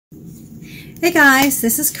Hey guys,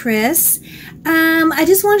 this is Chris. I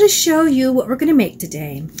just wanted to show you what we're going to make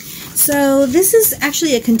today. So this is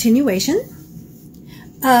actually a continuation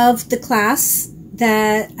of the class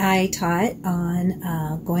that I taught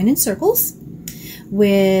on going in circles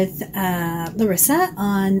with Larissa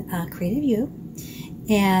on Creative You.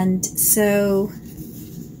 And so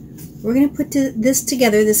we're going to put this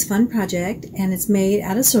together, this fun project, and it's made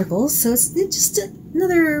out of circles. So it's just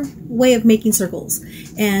another way of making circles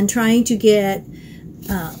and trying to get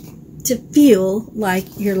to feel like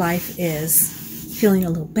your life is feeling a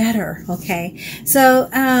little better. Okay, so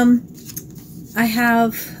I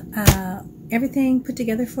have everything put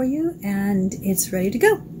together for you and it's ready to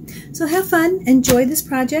go. So have fun, enjoy this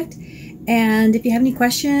project, and if you have any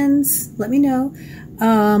questions, let me know.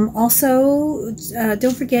 Also,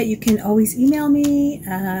 don't forget, you can always email me.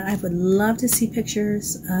 I would love to see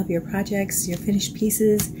pictures of your projects, your finished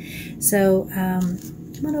pieces. So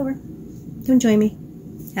come on over, come join me,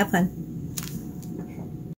 have fun.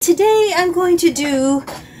 Today I'm going to do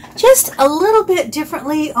just a little bit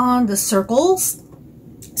differently on the circles.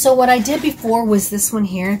 So what I did before was this one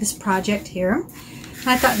here, this project here.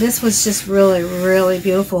 I thought this was just really, really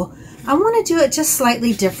beautiful. I want to do it just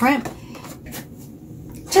slightly different,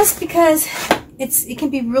 just because it can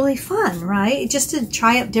be really fun, right? Just to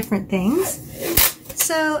try out different things.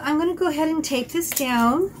 So I'm going to go ahead and tape this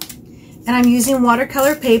down, and I'm using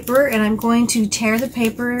watercolor paper, and I'm going to tear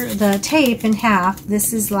the tape in half.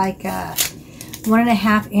 This is like a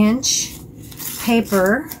 1.5 inch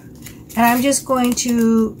paper, and I'm just going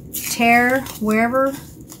to tear wherever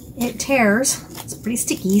it tears. It's pretty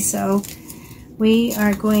sticky, so we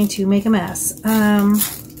are going to make a mess.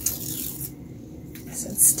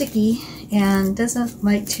 Sticky and doesn't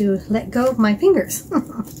like to let go of my fingers.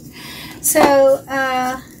 So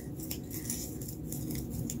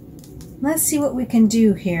let's see what we can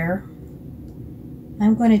do here.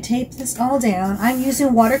 I'm going to tape this all down. I'm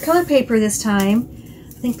using watercolor paper this time.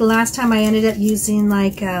 I think the last time I ended up using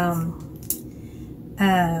like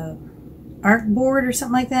art board or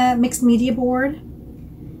something like that, mixed media board,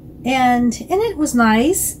 and it was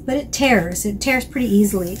nice, but it tears pretty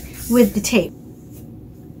easily with the tape.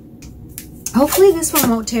 Hopefully this one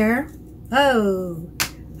won't tear. Oh,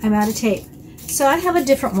 I'm out of tape. So I have a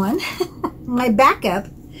different one, my backup.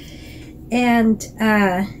 And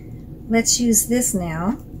let's use this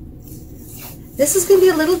now. This is going to be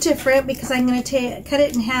a little different because I'm going to cut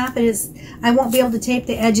it in half. I won't be able to tape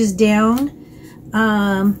the edges down.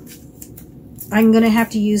 I'm going to have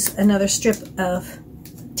to use another strip of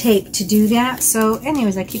tape to do that. So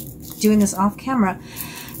anyways, I keep doing this off camera.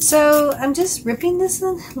 So I'm just ripping this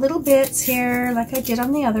in little bits here like I did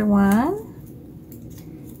on the other one.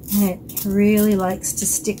 And it really likes to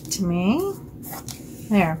stick to me.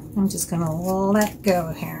 There, I'm just going to let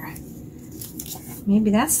go here. Maybe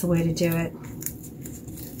that's the way to do it.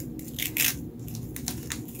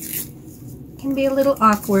 Can be a little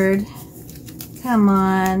awkward. Come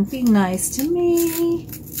on, be nice to me.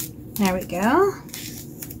 There we go.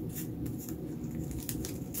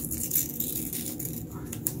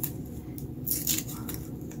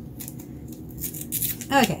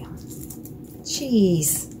 Okay,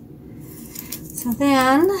 jeez. So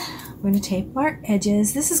then we're going to tape our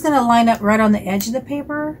edges. This is going to line up right on the edge of the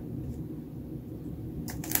paper.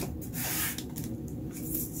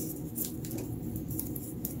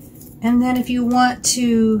 And then if you want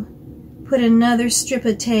to put another strip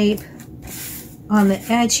of tape on the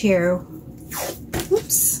edge here,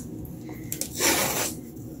 whoops,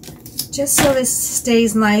 just so this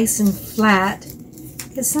stays nice and flat.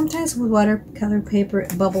 Because sometimes with watercolor paper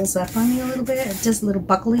it bubbles up on you a little bit, it does a little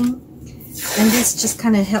buckling, and this just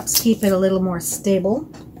kind of helps keep it a little more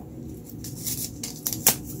stable.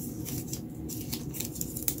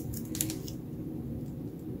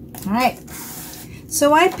 Alright,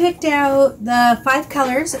 so I picked out the 5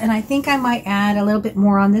 colors, and I think I might add a little bit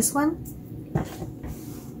more on this one.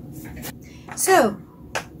 So,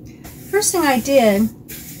 first thing I did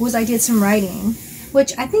was I did some writing,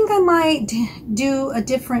 which I think I might do a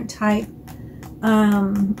different type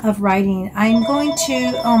of writing. I'm going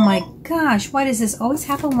to, oh my gosh, why does this always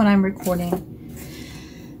happen when I'm recording?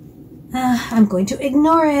 I'm going to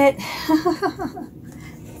ignore it.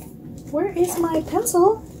 Where is my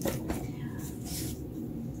pencil?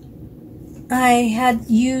 I had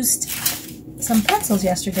used some pencils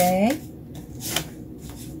yesterday,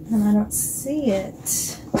 and I don't see it.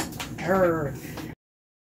 Urgh.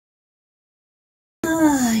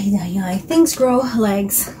 Things grow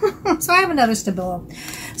legs. So I have another Stabilo.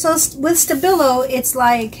 So with Stabilo, it's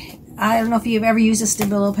like, I don't know if you've ever used a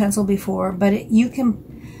Stabilo pencil before, but you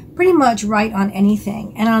can pretty much write on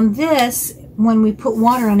anything. And on this, when we put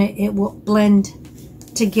water on it, it will blend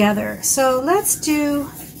together. So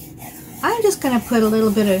I'm just going to put a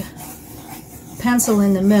little bit of pencil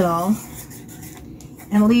in the middle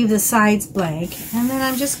and leave the sides blank. And then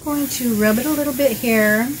I'm just going to rub it a little bit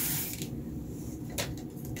here.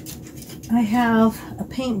 I have a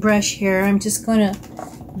paintbrush here. I'm just going to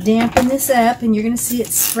dampen this up, and you're going to see it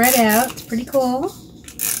spread out. It's pretty cool.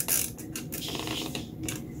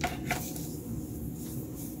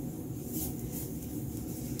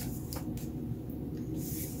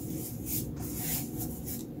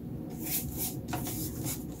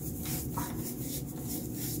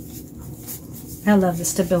 I love the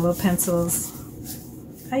Stabilo pencils.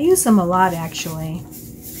 I use them a lot, actually.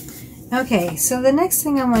 Okay, so the next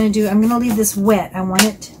thing I want to do, I'm going to leave this wet. I want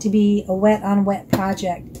it to be a wet on wet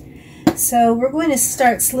project. So we're going to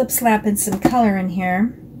start slip slapping some color in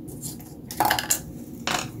here.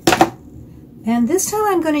 And this time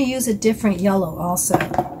I'm going to use a different yellow also.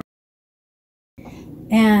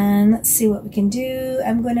 And let's see what we can do.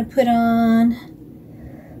 I'm going to put on,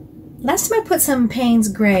 last time I put some Payne's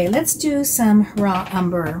Gray. Let's do some raw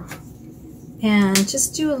umber. And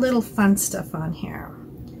just do a little fun stuff on here.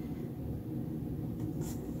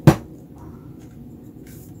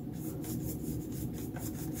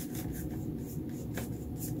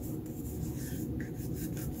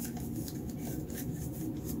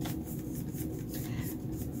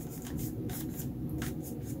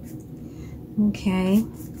 Okay,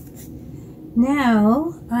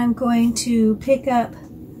 now I'm going to pick up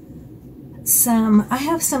I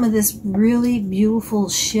have some of this really beautiful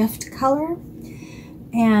shift color,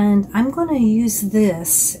 and I'm going to use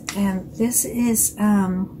this, and this is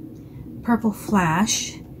Purple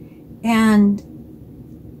Flash, and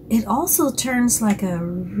it also turns like a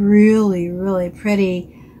really, really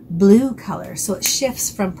pretty blue color, so it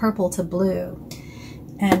shifts from purple to blue,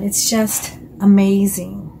 and it's just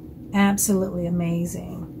amazing. Absolutely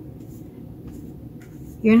amazing.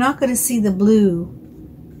 You're not going to see the blue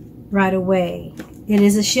right away. It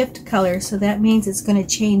is a shift color, so that means it's going to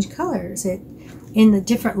change colors. In the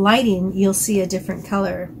different lighting, you'll see a different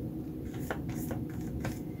color.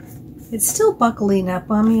 It's still buckling up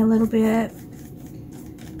on me a little bit.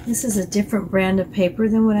 This is a different brand of paper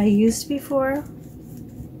than what I used before.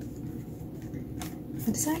 But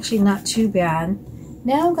it's actually not too bad.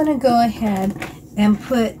 Now I'm going to go ahead and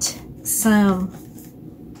put some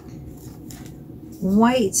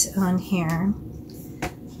white on here.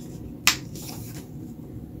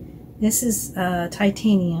 This is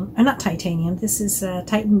titanium, not titanium, this is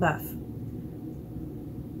Titan Buff.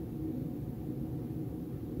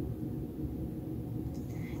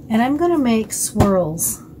 And I'm going to make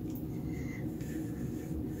swirls.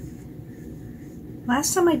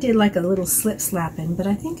 Last time I did like a little slip slapping, but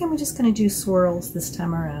I think I'm just going to do swirls this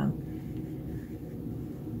time around.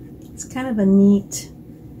 It's kind of a neat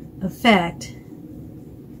effect.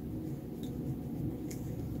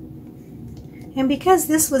 And because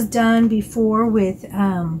this was done before with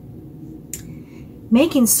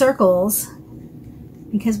making circles,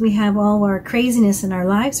 because we have all our craziness in our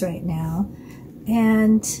lives right now,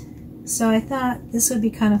 and so I thought this would be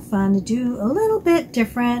kind of fun to do a little bit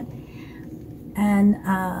different and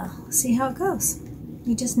see how it goes.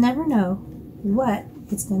 You just never know what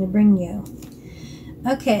it's going to bring you.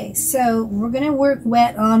 Okay, so we're going to work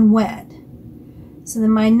wet on wet. So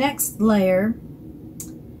then my next layer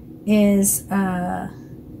is, I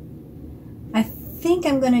think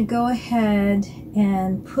I'm going to go ahead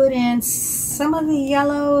and put in some of the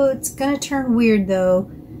yellow. It's going to turn weird though,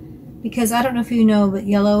 because I don't know if you know, but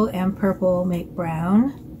yellow and purple make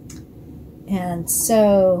brown. And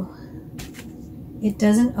so it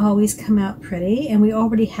doesn't always come out pretty, and we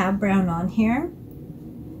already have brown on here.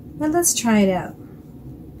 But let's try it out.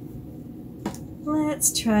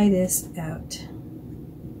 Let's try this out.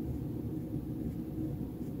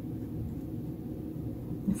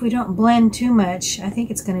 If we don't blend too much, I think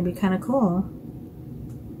it's going to be kind of cool.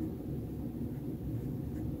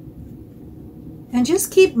 And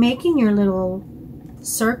just keep making your little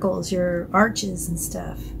circles, your arches and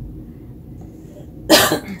stuff.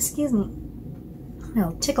 Excuse me.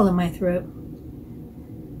 It'll tickle in my throat.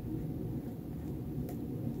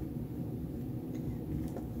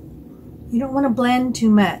 You don't want to blend too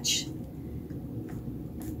much.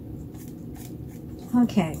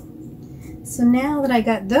 Okay, so now that I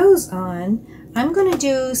got those on, I'm going to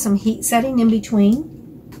do some heat setting in between,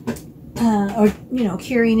 or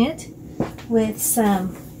curing it with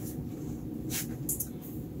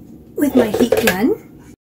my heat gun.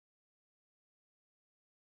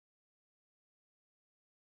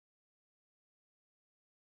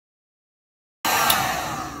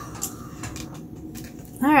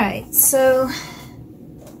 All right, so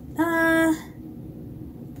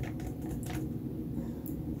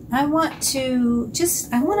I want to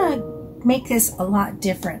make this a lot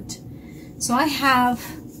different. So I have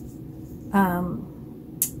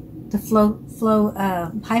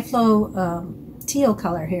the high flow teal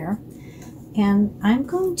color here, and I'm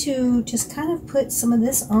going to just kind of put some of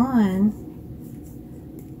this on.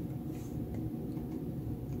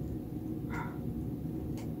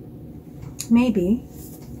 Maybe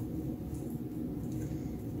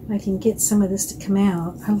I can get some of this to come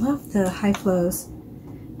out. I love the high flows.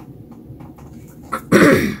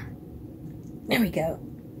 There we go.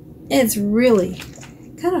 It's really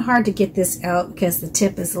kind of hard to get this out because the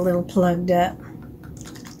tip is a little plugged up.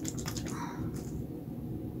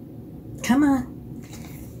 Come on.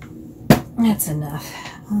 That's enough.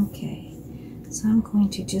 Okay. So I'm going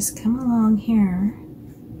to just come along here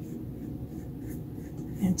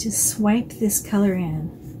and just swipe this color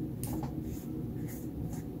in.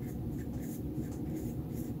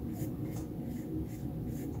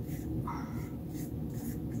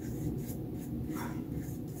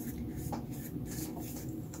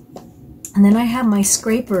 And then I have my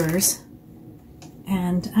scrapers,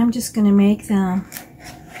 and I'm just going to make them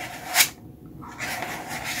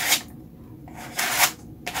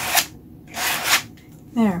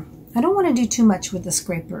there. I don't want to do too much with the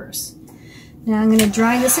scrapers. Now I'm going to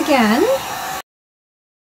dry this again.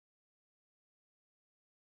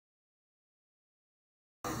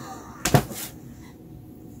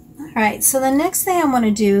 Alright, so the next thing I want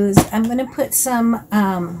to do is I'm going to put some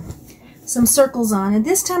circles on, and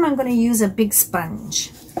this time I'm going to use a big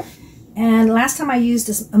sponge. And last time I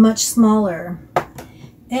used a much smaller.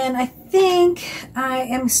 And I think I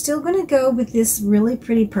am still going to go with this really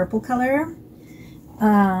pretty purple color.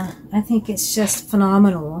 I think it's just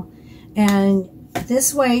phenomenal. And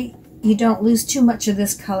this way you don't lose too much of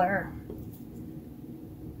this color.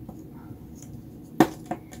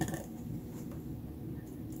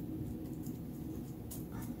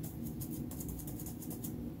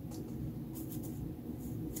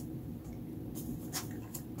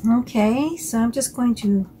 Okay, so I'm just going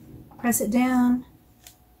to press it down,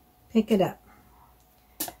 pick it up,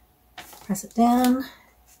 press it down.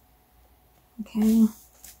 Okay.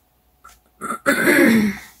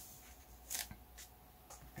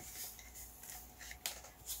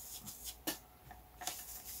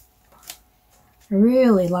 I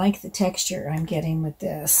really like the texture I'm getting with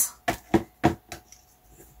this.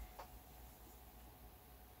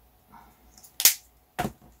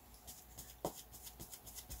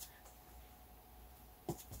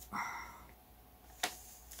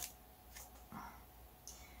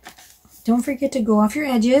 Don't forget to go off your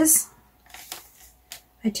edges.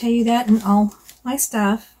 I tell you that in all my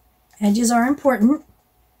stuff. Edges are important.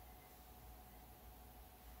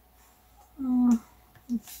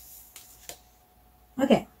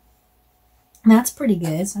 Okay, that's pretty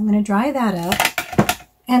good. So I'm going to dry that up.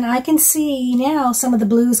 And I can see now some of the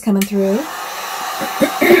blues coming through.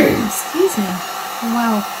 Excuse me.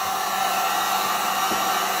 Wow.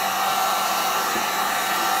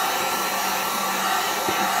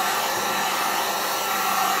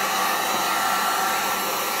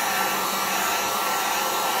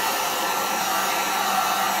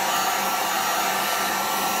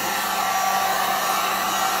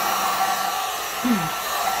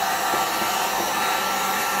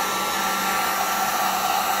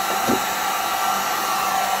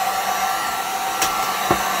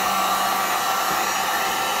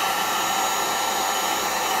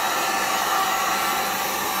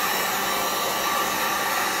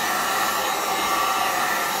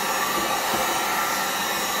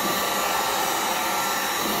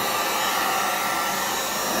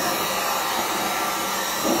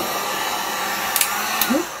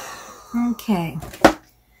 Okay,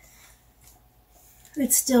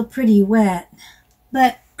 it's still pretty wet,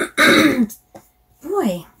 but boy,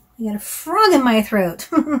 I got a frog in my throat.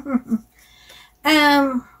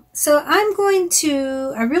 So I'm going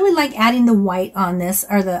to, I really like adding the white on this,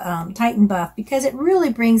 or the Titan Buff, because it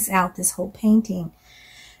really brings out this whole painting.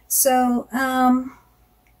 So I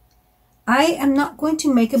am not going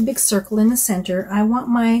to make a big circle in the center. I want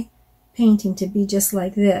my painting to be just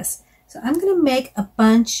like this. So I'm going to make a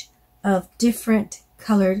bunch of different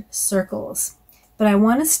colored circles, but I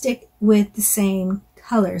want to stick with the same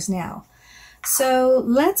colors now. So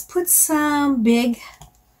let's put some big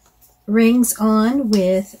rings on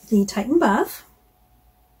with the Titan Buff.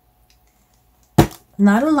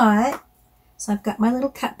 Not a lot. So I've got my little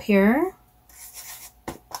cup here.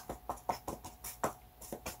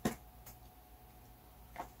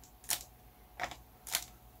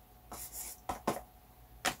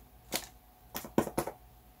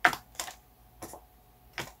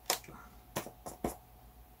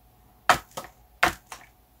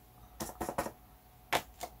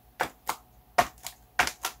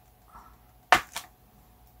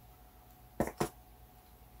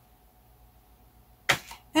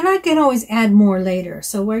 And I can always add more later.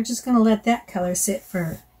 So we're just going to let that color sit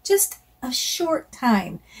for just a short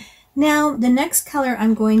time. Now, the next color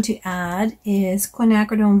I'm going to add is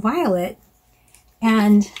quinacridone violet.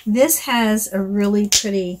 And this has a really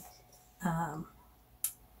pretty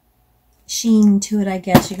sheen to it, I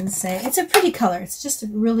guess you can say. It's a pretty color. It's just a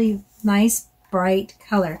really nice, bright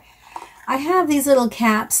color. I have these little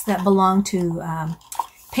caps that belong to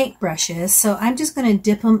paint brushes, so I'm just going to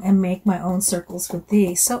dip them and make my own circles with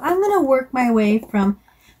these. So I'm going to work my way from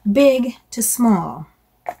big to small.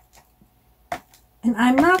 And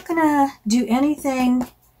I'm not going to do anything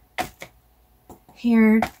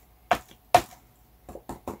here. I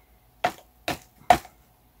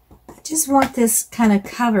just want this kind of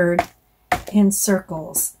covered in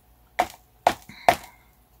circles.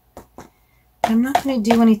 I'm not going to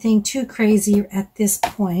do anything too crazy at this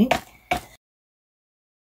point.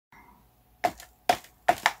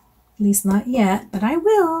 At least not yet, but I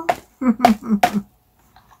will.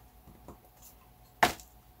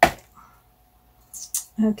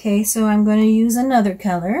 Okay, so I'm going to use another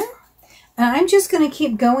color. I'm just going to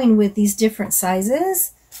keep going with these different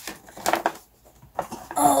sizes.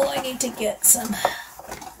 Oh, I need to get some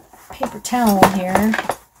paper towel here.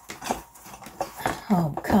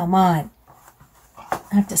 Oh, come on.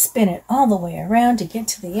 I have to spin it all the way around to get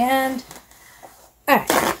to the end. All right.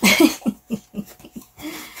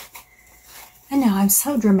 I know, I'm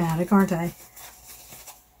so dramatic, aren't I?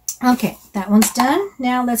 Okay, that one's done.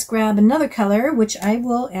 Now let's grab another color, which I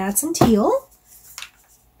will add some teal.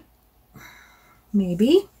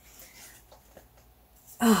 Maybe.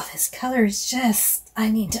 Oh, this color is just, I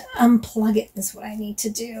need to unplug it is what I need to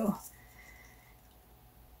do.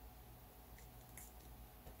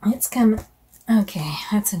 It's coming. Okay,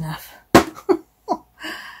 that's enough.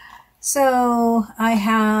 So I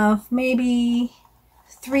have maybe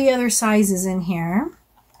 3 other sizes in here.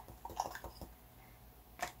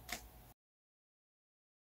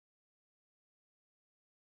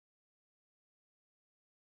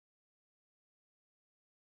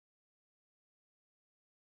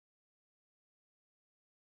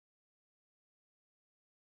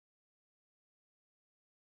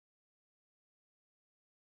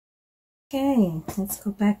 Okay, let's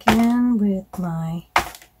go back in with my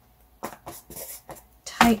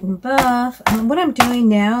Tighten Buff. And what I'm doing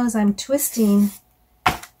now is I'm twisting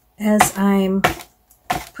as I'm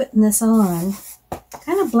putting this on,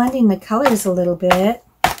 kind of blending the colors a little bit.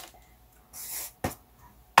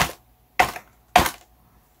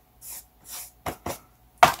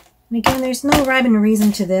 And again, there's no rhyme and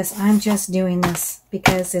reason to this. I'm just doing this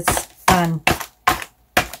because it's fun.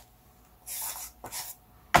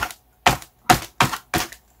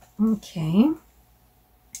 Okay.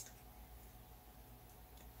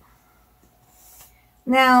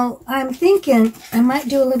 Now, I'm thinking I might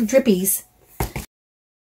do a little drippies.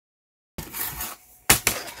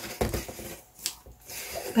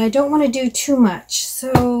 But I don't want to do too much.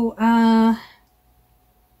 So,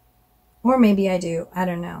 or maybe I do. I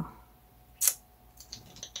don't know.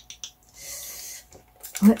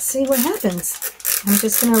 Let's see what happens. I'm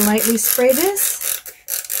just going to lightly spray this.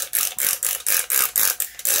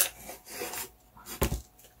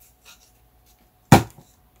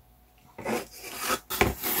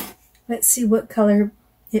 Let's see what color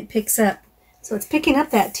it picks up. So it's picking up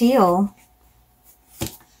that teal.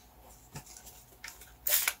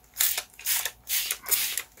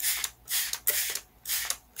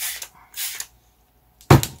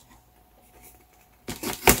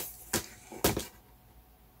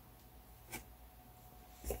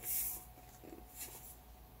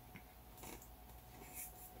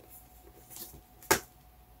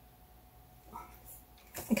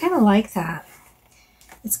 I kind of like that.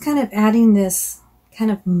 It's kind of adding this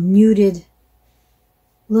kind of muted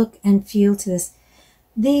look and feel to this.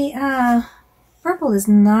 The purple is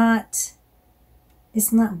not,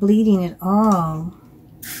 it's not bleeding at all.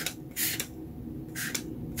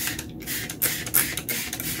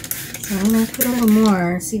 So I'm going to put a little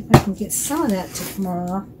more, see if I can get some of that to come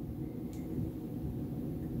off.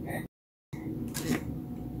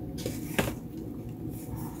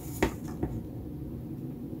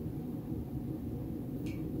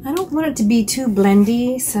 I don't want it to be too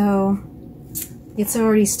blendy, so it's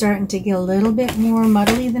already starting to get a little bit more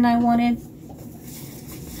muddly than I wanted.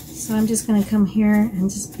 So I'm just going to come here and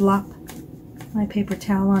just blop my paper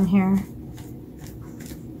towel on here.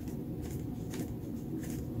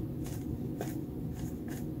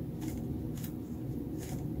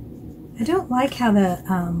 I don't like how the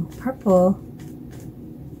purple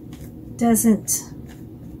doesn't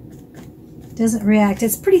react.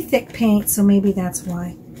 It's pretty thick paint, so maybe that's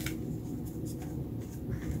why.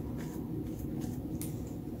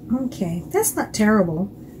 Okay, that's not terrible.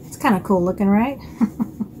 It's kind of cool looking, right?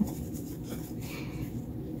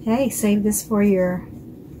 Hey, save this for your,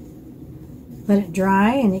 let it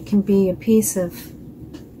dry, and it can be a piece of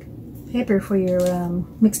paper for your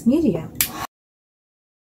mixed media.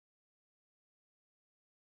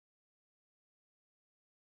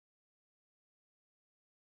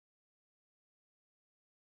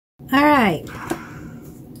 All right,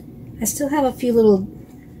 I still have a few little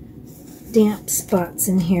damp spots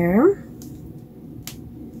in here.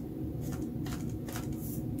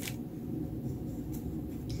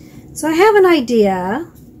 So I have an idea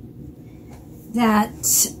that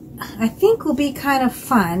I think will be kind of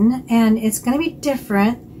fun, and it's going to be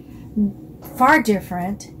different, far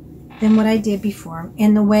different than what I did before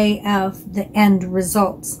in the way of the end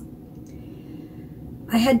results.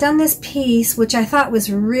 I had done this piece, which I thought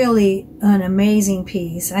was really an amazing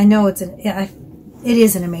piece. I know it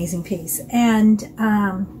is an amazing piece, and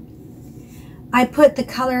I put the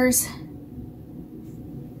colors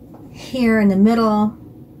here in the middle,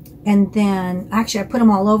 and then actually I put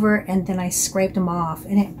them all over, and then I scraped them off,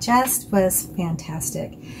 and it just was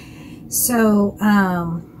fantastic. So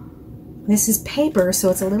this is paper, so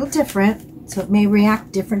it's a little different, so it may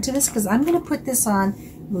react different to this, because I'm going to put this on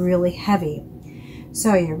really heavy.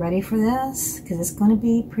 So you're ready for this? Because it's going to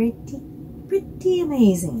be pretty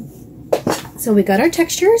amazing. So we got our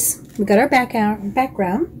textures, we got our background,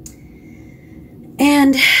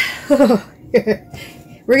 and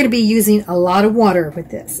we're going to be using a lot of water with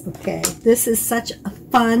this, okay? This is such a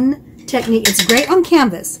fun technique. It's great on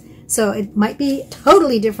canvas, so it might be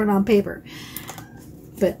totally different on paper.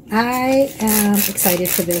 But I am excited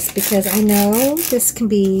for this because I know this can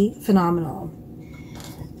be phenomenal.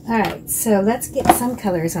 All right, so let's get some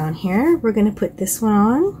colors on here. We're going to put this one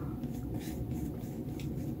on.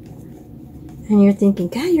 And you're thinking,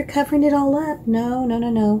 God, you're covering it all up. No, no, no,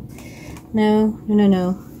 no. No, no, no,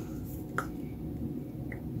 no.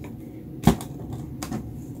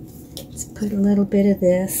 Let's put a little bit of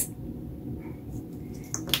this.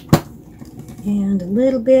 And a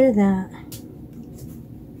little bit of that.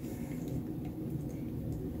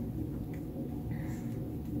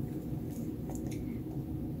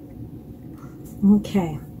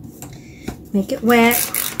 Okay, make it wet.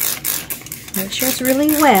 Make sure it's really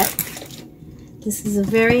wet. This is a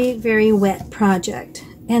very, very wet project.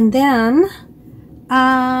 And then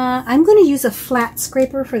I'm going to use a flat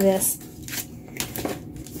scraper for this.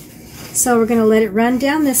 So we're going to let it run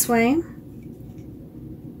down this way.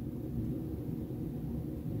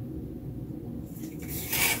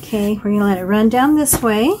 Okay, we're going to let it run down this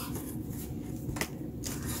way.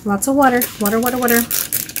 Lots of water, water, water, water.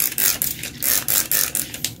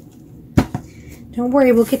 Don't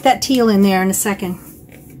worry, we'll get that teal in there in a second.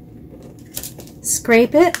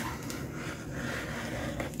 Scrape it.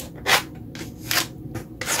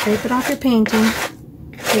 Scrape it off your painting.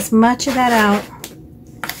 Get as much of that out.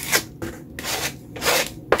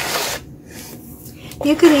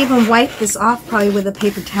 You could even wipe this off probably with a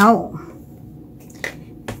paper towel.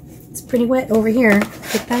 It's pretty wet over here.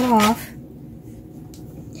 Get that off.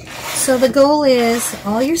 So the goal is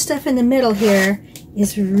all your stuff in the middle here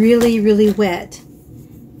is really, really wet,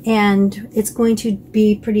 and it's going to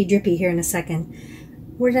be pretty drippy here in a second.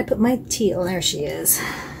 Where did I put my teal? There she is.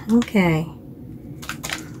 Okay.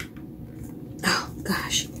 Oh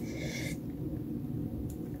gosh.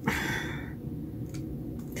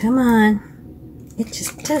 Come on. It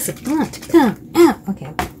just doesn't want to come out.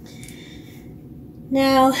 Okay.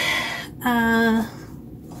 Now,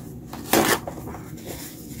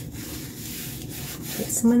 get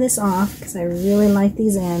some of this off because I really like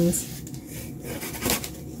these ends.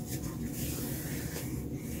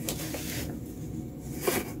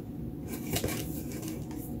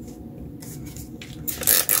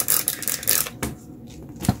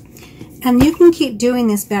 And you can keep doing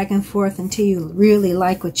this back and forth until you really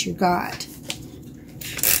like what you got.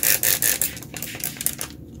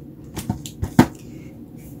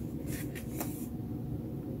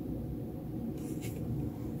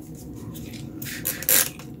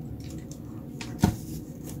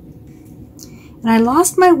 And I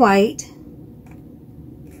lost my white,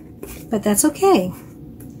 but that's okay.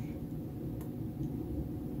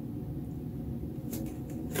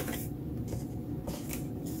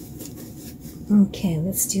 Okay,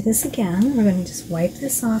 let's do this again. We're going to just wipe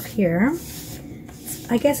this off here.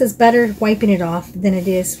 I guess it's better wiping it off than it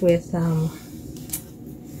is with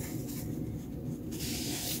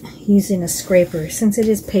using a scraper, since it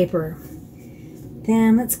is paper.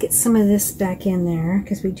 Then let's get some of this back in there,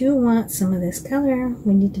 because we do want some of this color.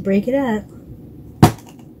 We need to break it up.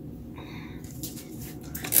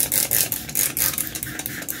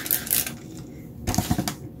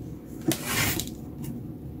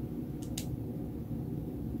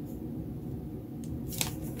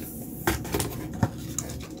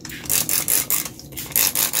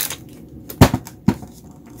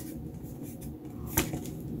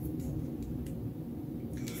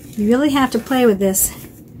 You really have to play with this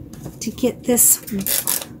to get this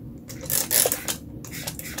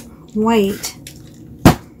white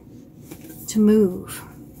to move.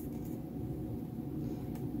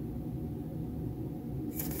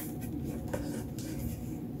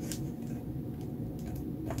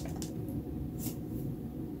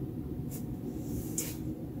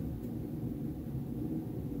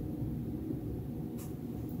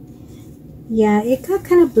 Yeah, it got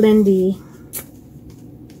kind of blendy.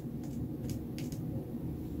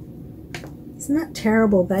 It's not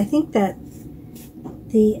terrible, but I think that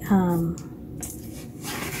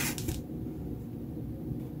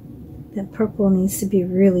that purple needs to be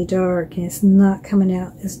really dark, and it's not coming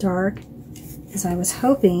out as dark as I was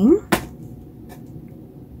hoping.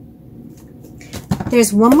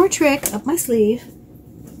 There's one more trick up my sleeve.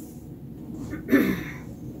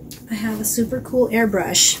 I have a super cool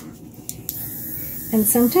airbrush. And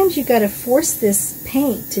sometimes you gotta force this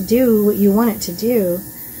paint to do what you want it to do,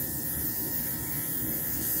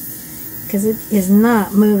 because it is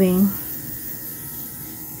not moving.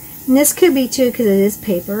 And this could be too because it is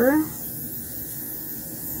paper.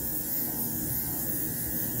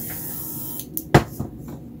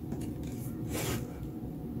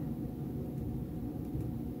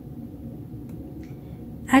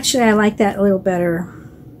 Actually, I like that a little better.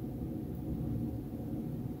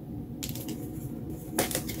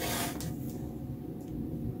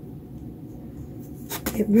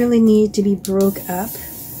 It really needed to be broke up.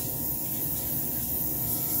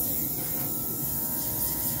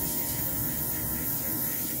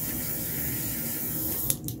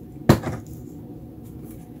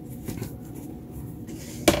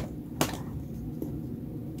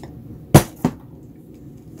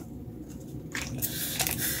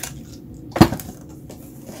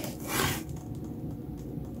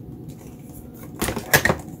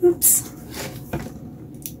 Oops.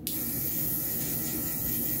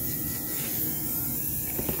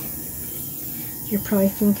 You're probably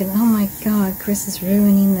thinking, oh my God, Chris is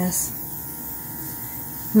ruining this.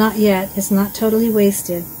 Not yet. It's not totally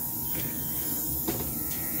wasted.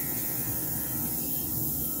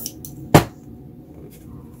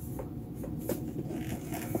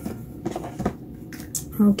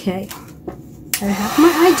 Okay. I have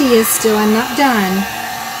my ideas still. I'm not done.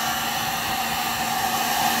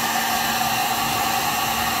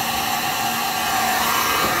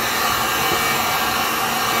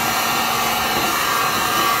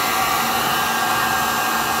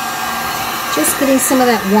 Just getting some of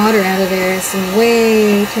that water out of there. It's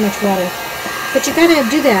way too much water. But you gotta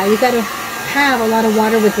do that. You gotta have a lot of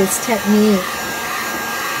water with this technique.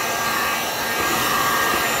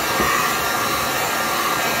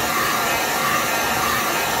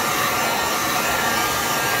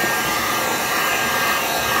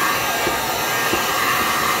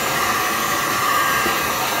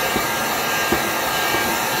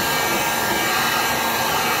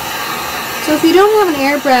 So if you don't have an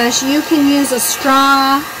airbrush, you can use a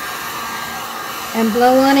straw and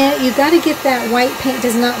blow on it. You got to get that white paint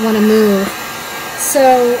does not want to move.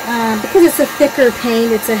 So because it's a thicker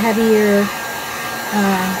paint, it's a heavier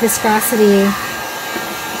viscosity.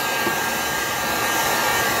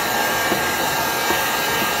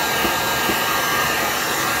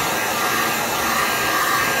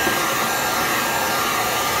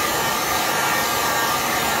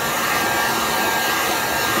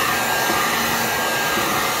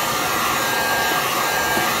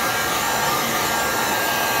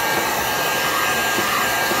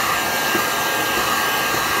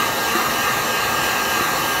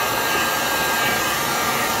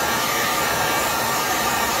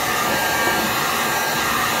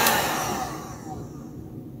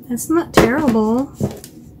 It's not terrible.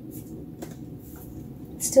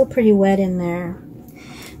 It's still pretty wet in there.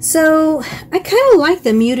 So I kind of like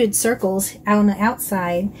the muted circles out on the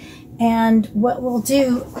outside. And what we'll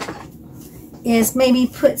do is maybe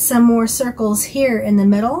put some more circles here in the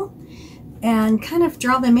middle and kind of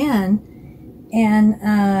draw them in. And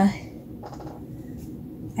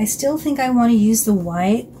I still think I want to use the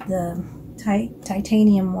white, the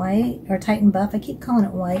titanium white, or Titan buff. I keep calling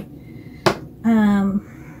it white.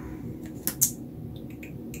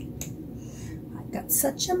 Got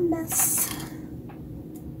such a mess.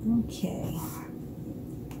 Okay.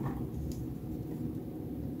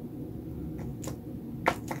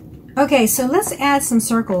 Okay, so let's add some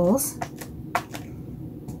circles.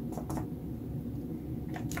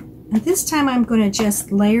 And this time I'm going to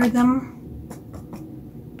just layer them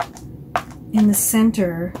in the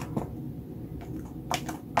center.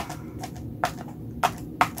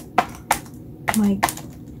 I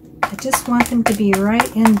just want them to be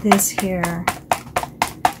right in this here.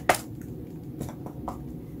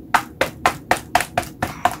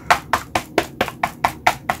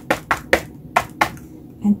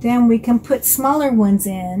 And then we can put smaller ones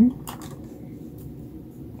in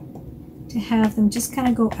to have them just kind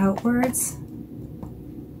of go outwards.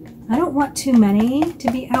 I don't want too many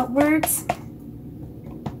to be outwards.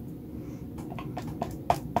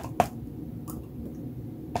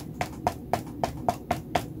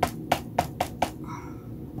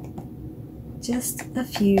 Just a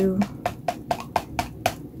few.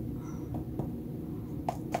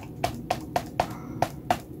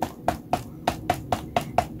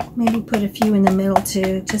 Maybe put a few in the middle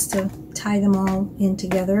too, just to tie them all in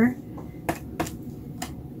together.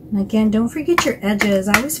 And again, don't forget your edges.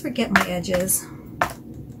 I always forget my edges.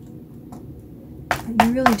 But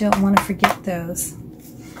you really don't want to forget those.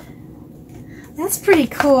 That's pretty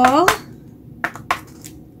cool. All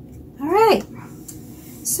right.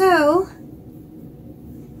 So,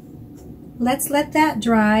 let's let that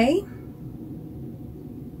dry.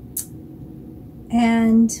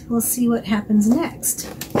 And we'll see what happens next.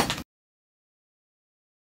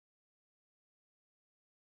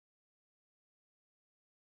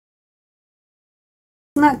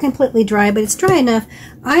 Not completely dry, but it's dry enough.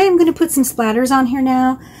 I am going to put some splatters on here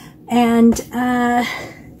now, and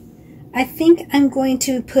I think I'm going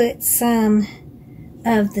to put some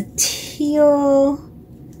of the teal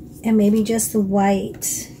and maybe just the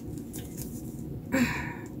white.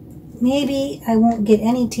 Maybe I won't get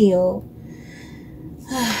any teal.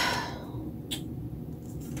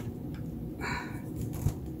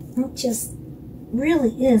 It just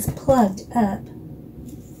really is plugged up.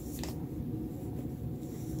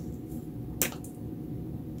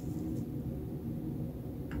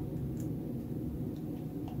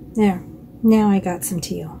 There, now I got some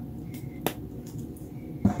teal.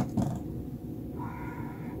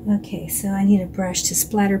 Okay, so I need a brush to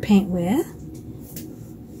splatter paint with.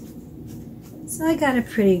 So I got a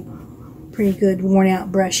pretty good worn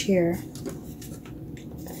out brush here.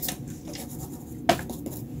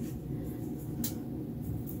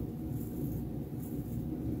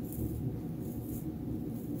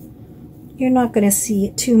 You're not going to see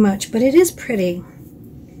it too much, but it is pretty.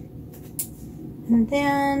 And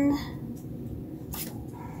then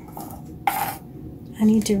I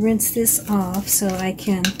need to rinse this off so I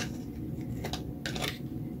can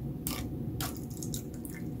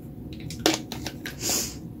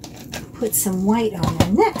put some white on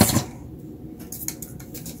there next.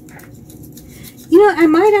 You know, I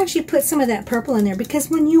might actually put some of that purple in there, because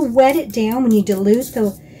when you wet it down, when you dilute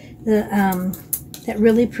that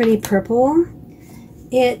really pretty purple,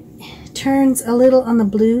 it turns a little on the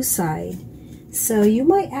blue side. So you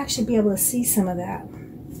might actually be able to see some of that.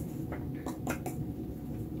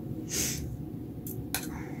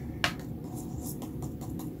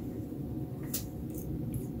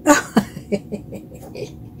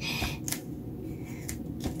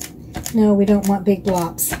 No, we don't want big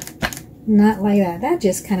blobs. Not like that. That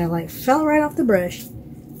just kind of like fell right off the brush.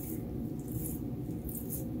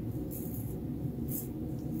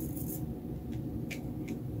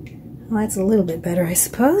 Well, that's a little bit better, I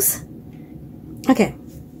suppose. Okay,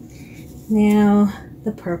 now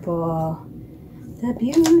the purple, the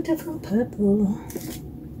beautiful purple.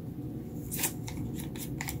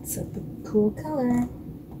 It's a cool color.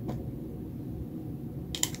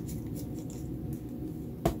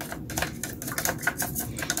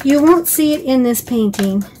 You won't see it in this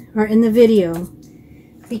painting or in the video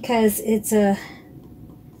because it's a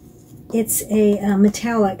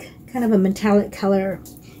metallic, kind of a metallic color,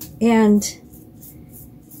 and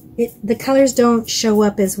the colors don't show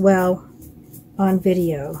up as well on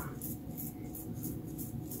video.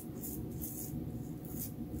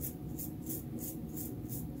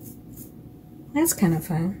 That's kind of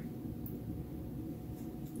fun.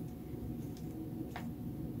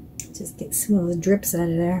 Just get some of the drips out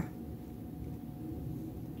of there.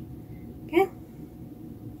 Okay.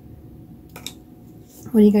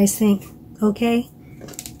 What do you guys think? Okay?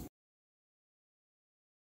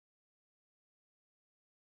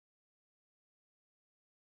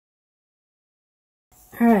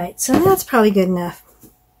 Alright, so that's probably good enough.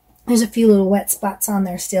 There's a few little wet spots on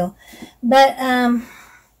there still. But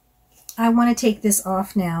I want to take this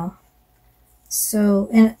off now. So,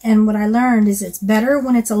 and what I learned is it's better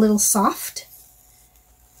when it's a little soft.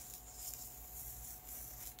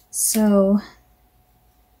 So,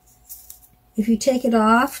 if you take it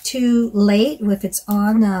off too late, if it's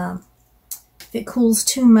on, if it cools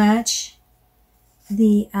too much,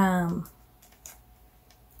 the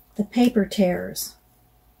paper tears.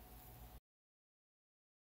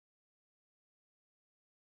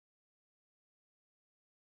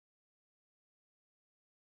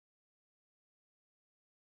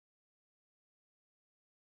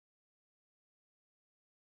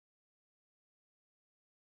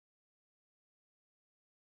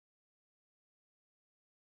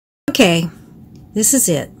 Okay, this is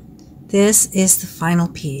it. This is the final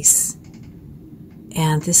piece.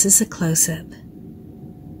 And this is a close-up.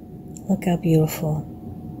 Look how beautiful.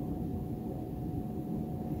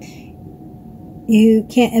 You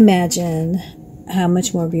can't imagine how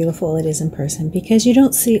much more beautiful it is in person because you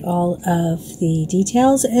don't see all of the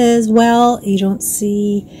details as well. You don't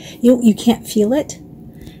see, you can't feel it.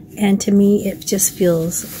 And to me, it just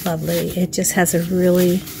feels lovely. It just has a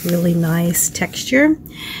really, really nice texture.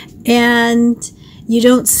 And you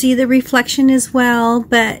don't see the reflection as well,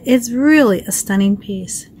 but it's really a stunning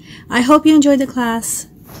piece. I hope you enjoyed the class.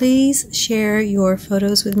 Please share your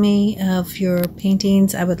photos with me of your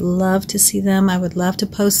paintings. I would love to see them. I would love to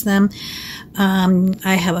post them.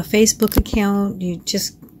 I have a Facebook account. You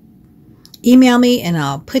just email me and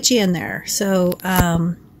I'll put you in there. So,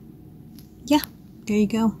 yeah, there you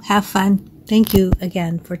go. Have fun. Thank you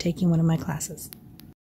again for taking one of my classes.